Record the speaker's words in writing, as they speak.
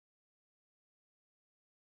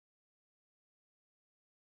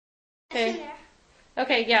Okay.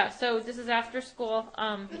 Okay, yeah, so this is after school.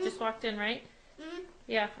 You just walked in, right? Mm-hmm.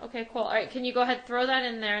 Yeah, okay, cool. All right, can you go ahead, throw that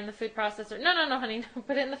in there in the food processor? No, no, no, honey,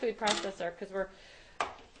 put it in the food processor, because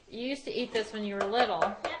you used to eat this when you were little.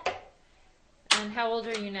 Yep. And how old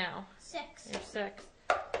are you now? 6. You're 6.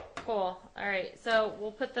 Cool. All right, so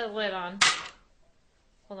we'll put the lid on.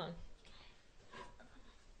 Hold on.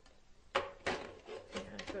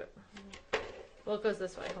 Well, it goes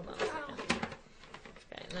this way. Hold on a second.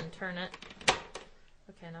 Okay, and then turn it.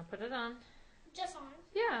 Okay, now put it on. Just on.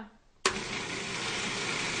 Yeah.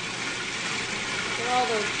 Get all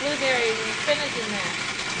those blueberries and spinach in there.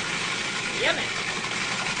 Yummy.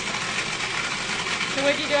 So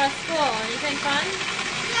what'd you do at school? Anything fun?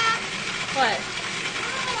 Yeah. What?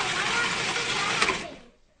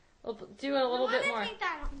 Oh, We'll do it a little bit more. Take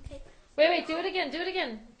that on tape. Wait, do it again. Do it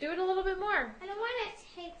again. Do it a little bit more. I don't want to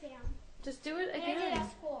take down. Just do it I did again.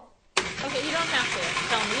 at school. Okay, you don't have to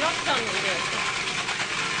tell me. You don't have to tell me what you do.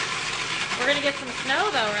 We're gonna get some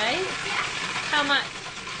snow though, right? Yeah. How much?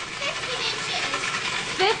 15 inches.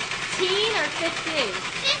 15 or 50?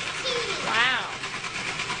 15. Wow.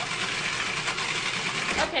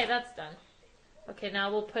 Okay, that's done. Okay,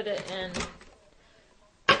 now we'll put it in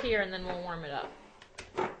here and then we'll warm it up.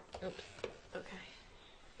 Oops.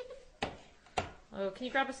 Okay. Oh, can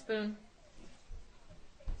you grab a spoon?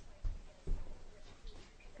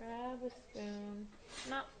 Grab a spoon.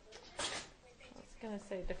 No. I was going to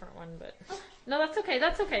say a different one, but... No, that's okay.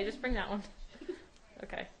 That's okay. Just bring that one.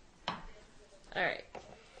 Okay. All right.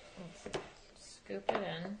 Let's scoop it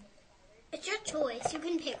in. It's your choice. You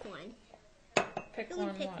can pick one. Pick You one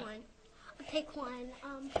can pick what? one. Pick one.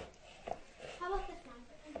 How about this one?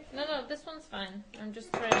 No, this one's fine. I'm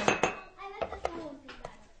just trying to... I bet this one would be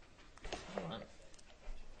better. Hold on.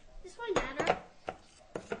 This one better? I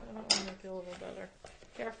don't want to make it a little better.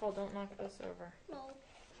 Careful, don't knock this over. No.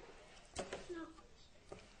 No.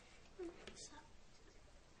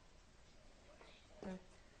 Okay.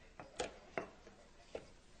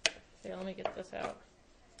 Here, let me get this out.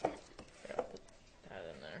 Here, I'll put that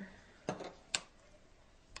in there.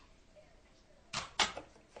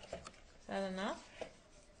 Is that enough?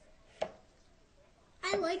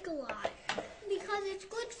 I like a lot because it's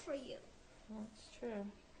good for you. Well, that's true.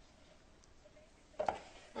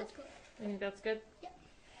 That's good. You think that's good? Yep.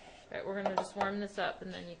 All right, we're going to just warm this up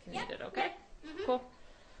and then you can Yep. eat it, okay? Mm-hmm. Cool.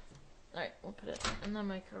 All right, we'll put it in the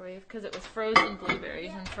microwave because it was frozen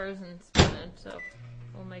blueberries and frozen spinach, so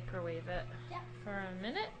we'll microwave it for a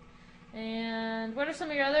minute. And what are some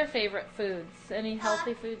of your other favorite foods? Any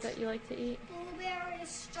healthy foods that you like to eat? Blueberries,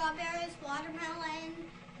 strawberries, watermelon.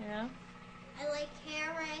 Yeah? I like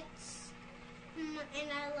carrots. And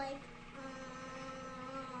I like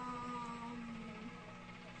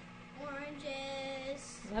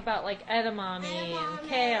oranges. How about like edamame and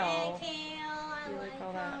kale? I You like all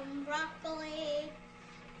like that? broccoli.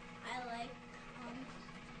 I like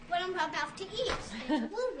what I'm about to eat. Spinach and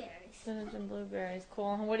blueberries. Spinach and blueberries,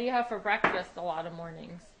 cool. And what do you have for breakfast a lot of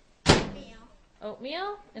mornings? Meal.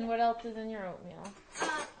 Oatmeal? And what else is in your oatmeal?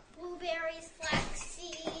 Blueberries,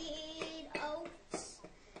 flaxseed, oats,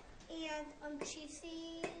 and chia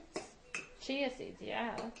seeds. Chia seeds,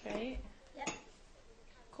 yeah, that's right. Yep.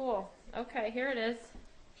 Cool. Okay, here it is.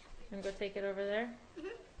 I'm going to go take it over there. Mhm.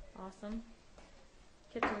 Awesome.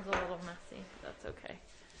 Kitchen's a little messy, but that's okay.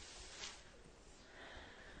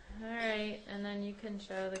 Alright, and then you can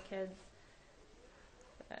show the kids.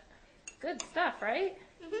 Good stuff, right?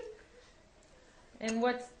 Mhm. And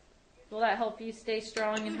will that help you stay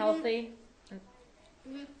strong and healthy?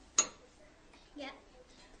 Mhm. Yep.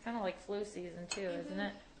 It's kind of like flu season too, isn't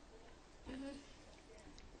it? Mhm.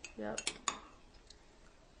 Yep.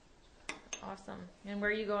 Awesome. And where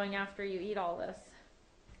are you going after you eat all this?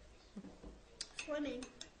 Swimming.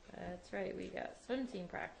 That's right, we got swim team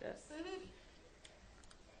practice. Mhm.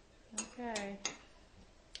 Okay.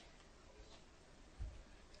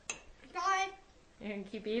 Got it. You can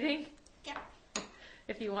keep eating Yep.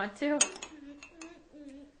 if you want to.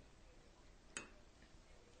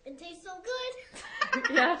 It tastes so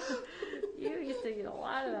good. Yeah. You used to eat a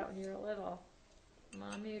lot of that when you were little.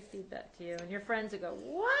 Mommy would feed that to you, and your friends would go,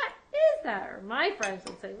 "What is that?" Or my friends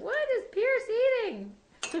would say, "What is Pierce eating?"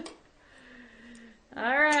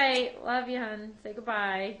 All right. Love you, hon. Say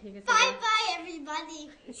goodbye. You can say Bye-bye, everybody.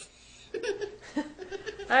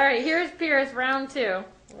 All right. Here's Pierce, round 2.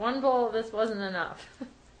 One bowl of this wasn't enough.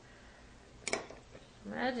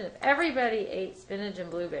 Imagine if everybody ate spinach and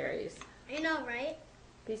blueberries. I know, right?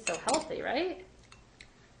 Be so healthy, right?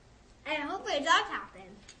 I hope it does happen.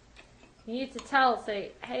 You need to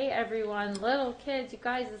say, "Hey everyone, little kids, you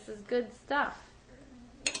guys, this is good stuff."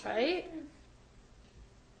 Right?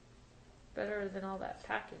 Better than all that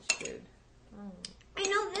packaged food. Oh. I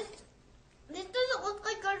know this doesn't look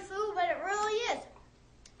like good food, but it really is.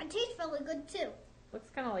 It tastes really good too. Looks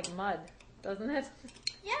kind of like mud, doesn't it?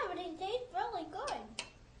 Yeah, but it tastes really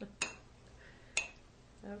good.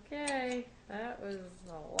 Okay, that was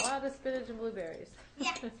a lot of spinach and blueberries.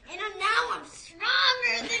 Yeah, and now I'm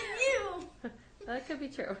stronger than you. That could be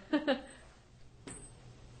true.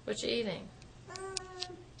 What you eating?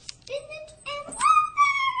 Spinach and blueberries.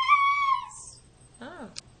 Oh,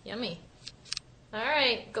 yummy. All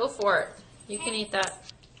right, go for it. You can eat that.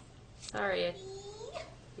 Sorry,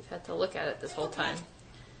 you've had to look at it this whole time.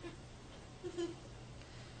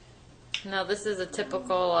 Now this is a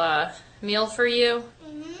typical meal for you,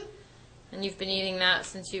 and you've been eating that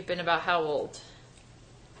since you've been about how old?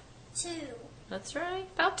 2. That's right,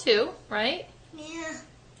 about 2, right? Yeah.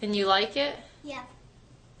 And you like it? Yeah.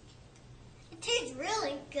 It tastes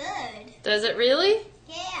really good. Does it really?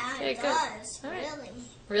 Yeah, Okay, it good. does. All right. Really.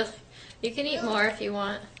 Really? You can eat more if you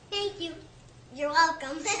want. Thank you. You're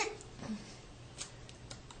welcome.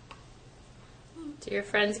 Do your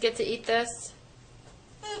friends get to eat this?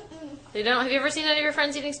 Mm-mm. They don't? Have you ever seen any of your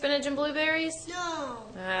friends eating spinach and blueberries? No.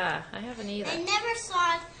 Ah, I haven't either. I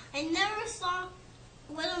never saw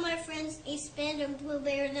one of my friends eat spinach and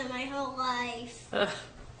blueberries in my whole life.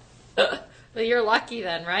 Well, you're lucky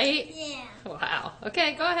then, right? Yeah. Wow.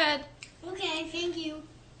 Okay, go ahead. Okay, thank you.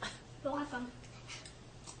 You're welcome.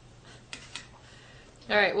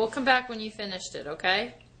 All right, we'll come back when you finished it,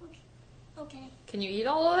 okay? Okay. Can you eat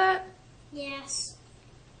all of that? Yes.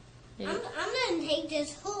 Yeah. I'm gonna take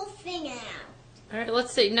this whole thing out. All right,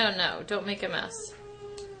 let's see. No, don't make a mess.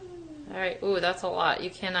 All right. Ooh, that's a lot. You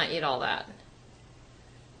cannot eat all that.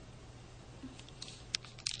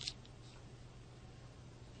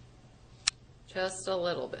 Just a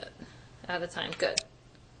little bit at a time. Good.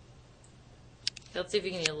 Let's see if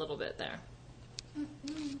you can eat a little bit there.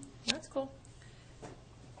 That's cool.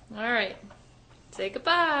 All right. Say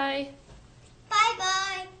goodbye.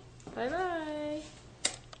 Bye-bye. Bye-bye.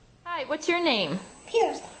 Hi, what's your name?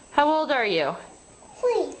 Pierce. How old are you?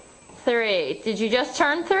 3. 3. Did you just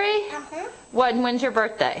turn 3? Uh-huh. When's your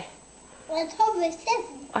birthday? October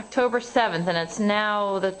 7th. October 7th, and it's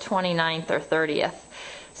now the 29th or 30th.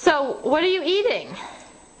 So, what are you eating?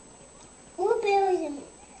 Blueberries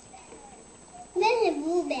and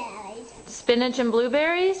blueberries. Spinach and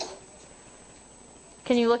blueberries?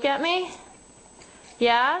 Can you look at me?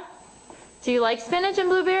 Yeah? Do you like spinach and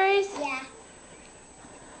blueberries? Yeah.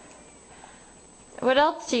 What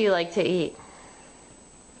else do you like to eat?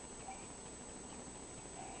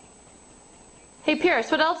 Hey Pierce,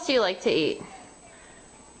 what else do you like to eat?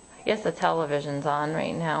 I guess the television's on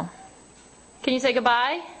right now. Can you say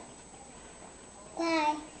goodbye?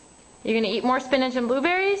 Bye. You're going to eat more spinach and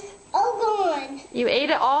blueberries? All gone. You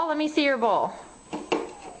ate it all? Let me see your bowl.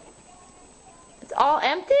 It's all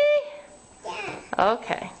empty? Yeah.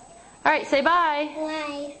 Okay. All right, say bye.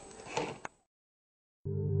 Bye.